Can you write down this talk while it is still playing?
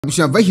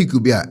Abusua vehicle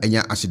bi a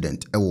enya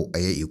accident ewo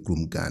eye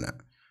ekrum Ghana.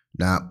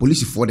 Na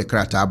police for the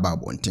krata aba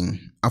bonten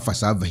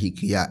afasa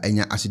vehicle a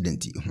enya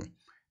accident ho.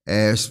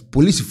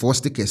 Police for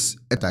stickers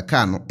eta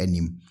car no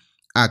anim.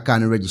 A car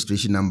no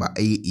registration number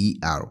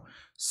AER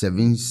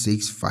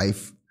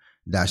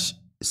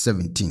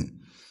 765-17.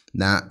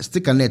 Na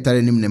sticker na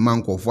etare nim ne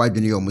manko fo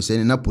adwene yo mo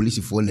se na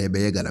police for na ebe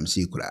ye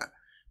Galamsey kura.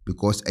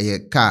 Because eye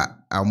car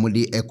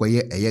amode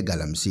ekoye eye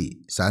Galamsey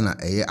sana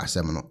eye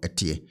asem no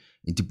etie.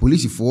 Inti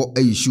police for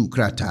issue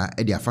krata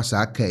e de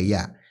afasa aka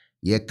ya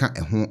ye ka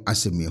ho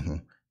asemi ho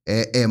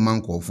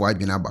manko fo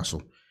adwena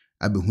abaso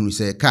abehunu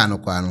se ka no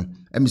kwa no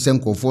emisem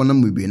kofo na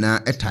mbe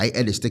na etai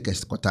e de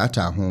stickers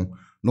kotata ho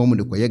no mo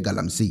de koye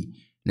Galamsey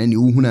na ne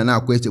uhuna na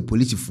akwa ese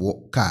police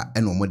for ka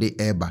e no mo de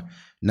eba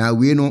na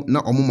we no na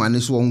omuma ne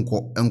so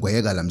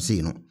enkoye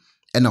Galamsey no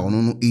e na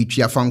ono no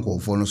etwa fanko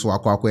fo no so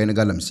akwa ne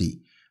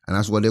Galamsey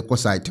anaso de ko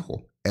site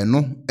ho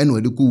eno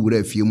de ko wura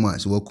afie mu a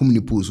se wakum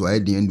ni post wa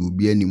eden de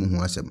obi anim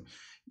ho asem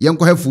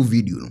yenko ha full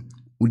video no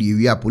udi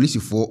wi a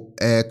police for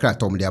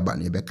kratom de aba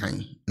na be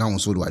kan na won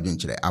so do adwen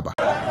kire aba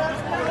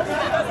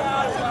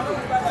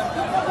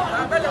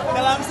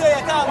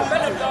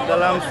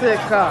Galamsey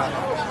car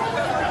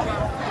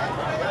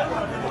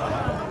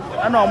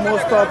and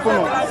almost stop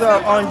no so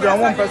on John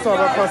one person of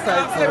the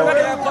site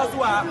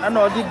and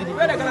all digiri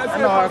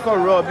and all call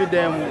rob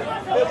them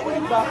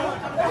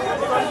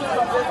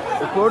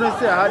the police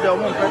say had the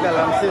one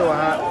Galamsey wa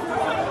ha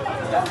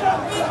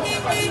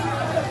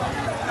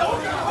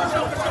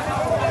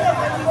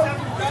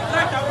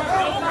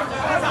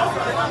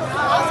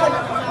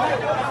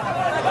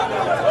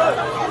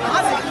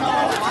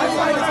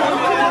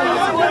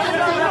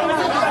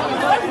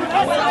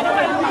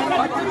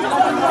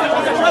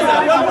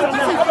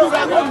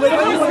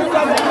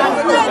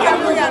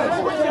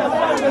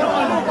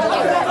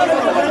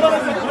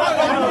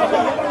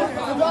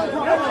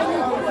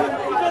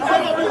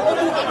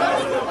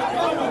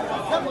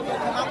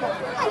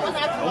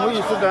we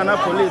used to Ghana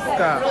police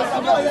car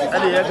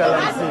at the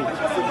Galamsey.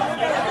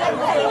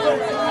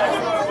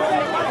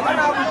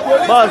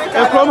 Boss,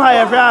 you come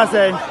here, France. You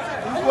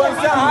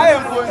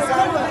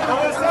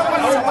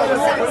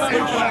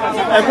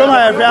come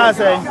here,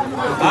 France.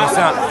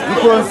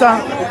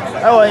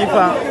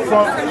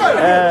 From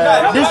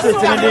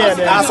district in there.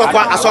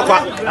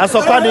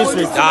 Asokwa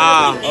district.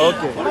 Ah,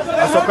 okay.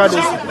 Asokwa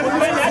district.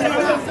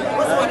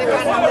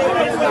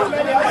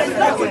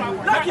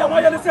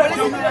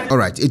 All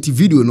right, eti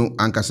video no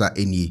ankasa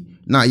eni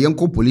na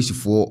yenko police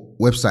for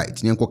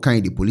website yenko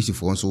kan the police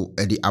for so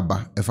edi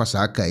aba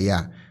efasa aka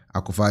ya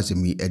akofa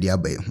asemi edi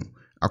aba ho.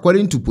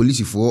 According to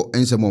police for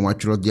ensemo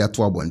matro dia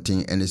to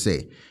abonten and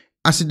say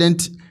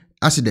accident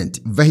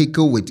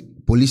vehicle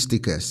with police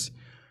stickers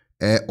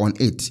on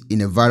it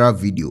in a viral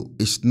video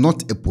is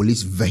not a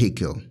police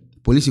vehicle.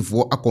 Police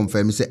for a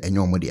confirm say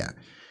enyomodia.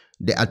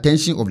 The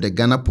attention of the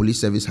Ghana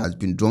Police Service has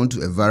been drawn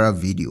to a viral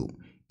video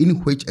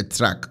in which a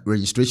truck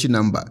registration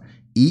number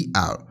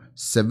ER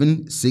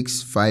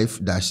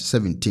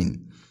 765-17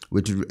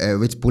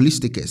 with police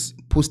stickers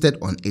posted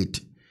on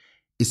it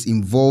is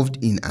involved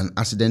in an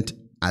accident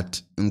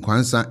at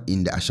Nkwansa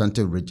in the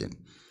Ashanti region.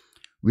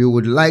 We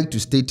would like to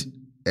state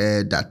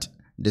that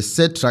the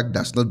said truck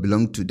does not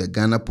belong to the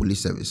Ghana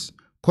Police Service.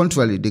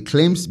 Contrary, the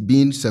claims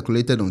being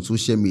circulated on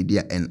social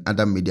media and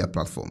other media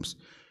platforms.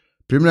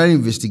 Preliminary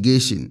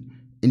investigation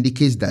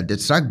indicates that the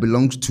truck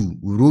belongs to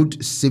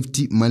Road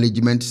Safety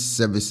Management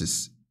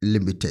Services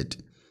Limited.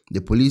 The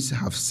police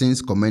have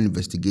since commenced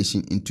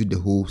investigation into the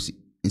whole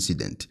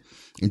incident.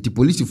 In the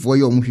police for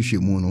your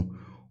muno,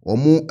 or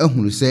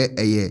more say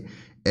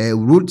a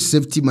Road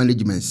Safety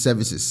Management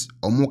Services,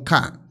 or more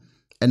car,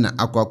 and an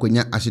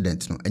aquaconia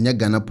accident, no, and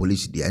Ghana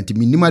police dear, and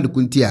minima de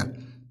kuntia,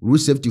 road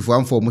safety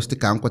for most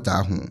can quota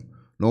home,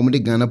 normally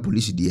Ghana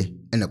police dear,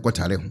 and a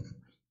quatare home.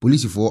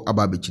 Police for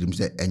Ababichim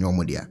say, and your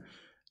modia.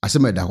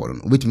 Asema da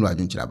horon wetin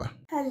radun kiraba.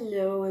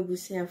 Hello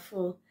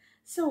ebusiafo.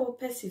 So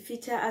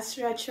pesifita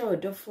asracha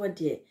odofo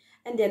de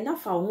and they na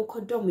fa ho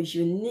kodom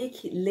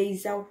unique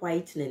laser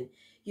whitening.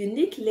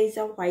 Unique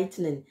laser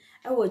whitening.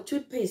 Our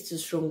toothpaste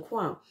stronko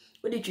a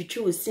we dey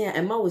twitwi wo sen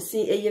ema wo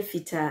sen eye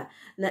fita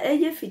na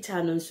eye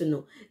fita no nso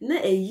no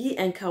na eyi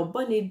enka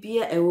bone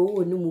bia ewo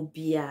wo no mu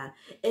bia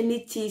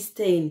any tea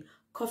stain,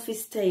 coffee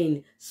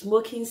stain,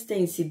 smoking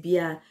stain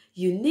bia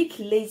unique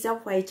laser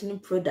whitening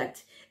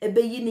product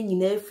ebe yi ni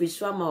nyina free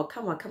so ama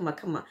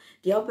kama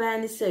de obaya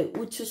ni say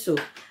utu so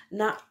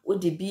na wo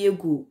de bi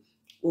egu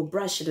wo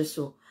brush de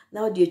so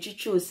na wo de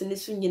twitwi wo sen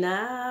so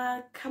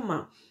nyina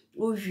kama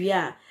wo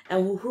hwia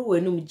enhuhuru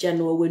wenum gya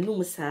no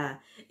wenum saa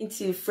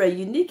into for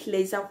unique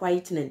laser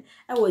whitening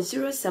I was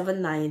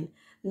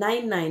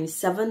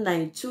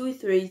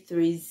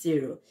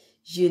 07999792330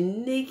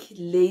 unique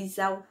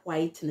laser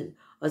whitening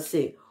or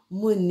say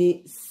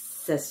money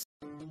ses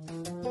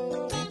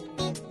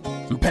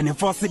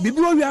Penifo se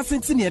bibi o wiase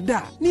ntine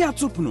da ne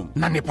atopno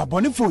na ne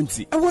pabone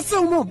fonti e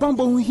wo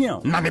bambo hu hia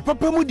na ne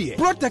papa mu de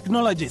pro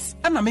technologies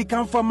ana me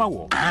kan fama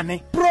wo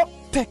ane pro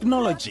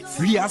Technologies.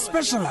 We are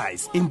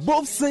specialized in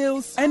both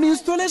sales and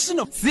installation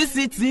of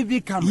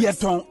CCTV cameras.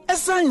 Yeton,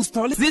 esa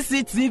install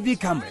CCTV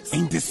cameras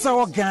in the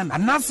Sour Ghana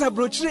and NASA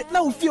brochure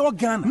now fear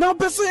Ghana. Now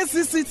pursue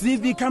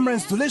CCTV camera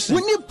installation.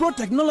 We need Pro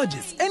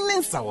Technologies and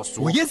in Sour.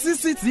 We use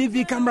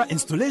CCTV camera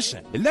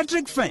installation,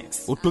 electric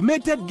fence,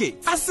 automated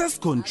gate, access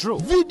control,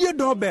 video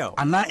doorbell,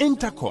 and our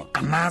intercom,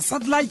 and our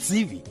satellite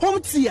TV,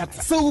 home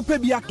theater, so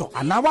upebiato,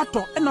 and our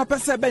water, and our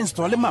PCB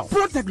install them out.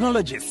 Pro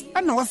Technologies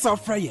and our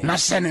software. Na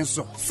shene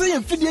so. Say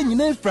video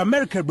nyina from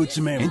America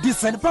brochime. In this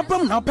send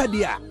papa na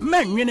opedia.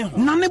 Men nwene ho.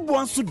 Na ne bo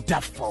anso da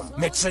form.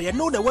 Make sure you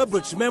know the web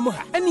brochime mu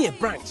ha. Any a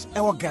branch e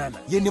wo Ghana.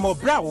 Ye ni mo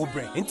bra wo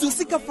bre. Into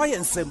sika fire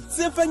nsem.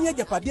 Se fa nya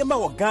japade ma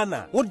wo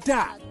Ghana. Wo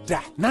da.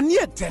 Na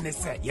near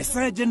Tennessee, yes,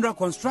 general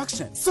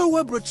construction. So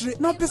we broche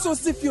no peso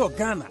si fi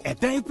Ghana. E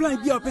dan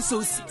plan bi o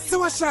peso si. Se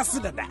wa sha se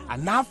dada.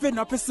 Ana fe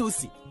no peso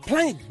si.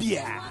 Plan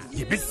bia.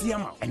 Ye besi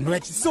ama. Eno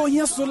echi so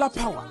here solar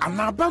power.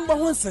 Ana bamba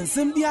ho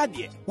nsensem bi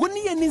ade.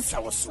 Woni ye ni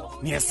nsawo so.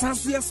 Ne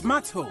sanso ye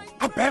smart home.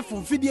 Abɛ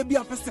fun fidie bi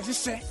o peso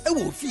hyehyɛ. E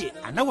wo fie.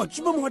 Ana wa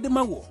twuma mo de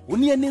ma wo.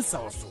 Woni ye ni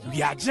nsawo so.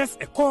 We are just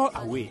a call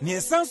away. Ne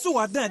sanso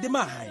wa dan de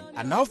ma han.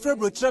 Ana ofre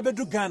broche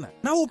bedu Ghana.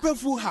 Na wo pe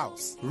full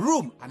house,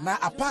 room, ana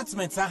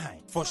apartment ahan.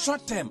 For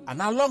short term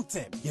and a long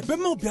term, ye be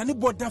mo biani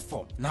border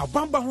form. Now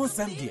bamba hon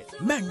sam die,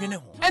 man nwene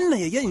ho. And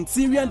ye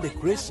interior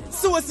decoration.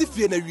 So what's if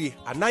ye na wie?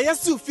 And na ye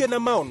su fie na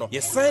ma no.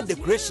 Ye sign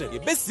decoration. Ye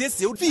be sie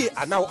fie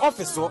and now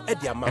office or e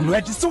dia ma. And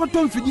we just so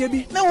ton fidie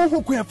bi. Na wo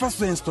ho kwa fa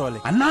so install.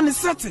 And now the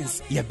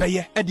settings ye be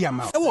ye e dia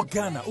ma. E wo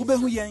Ghana, ube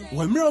hu yen.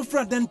 Wo mre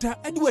fra denta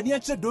e di wani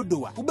ache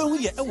dodoa. Ube hu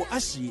ye e wo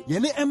ahye. Ye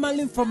ne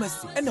Emalin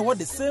Pharmacy. And what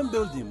the same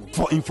building.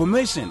 For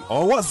information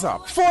or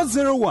WhatsApp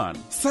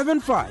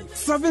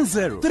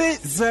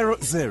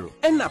 401-7570-300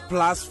 and a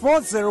plus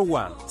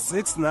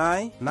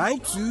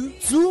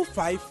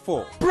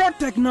 401-6992-254. Pro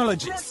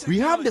Technologies. We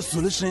have the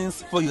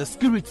solutions for your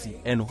security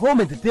and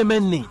home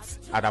entertainment needs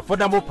at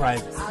affordable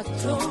prices.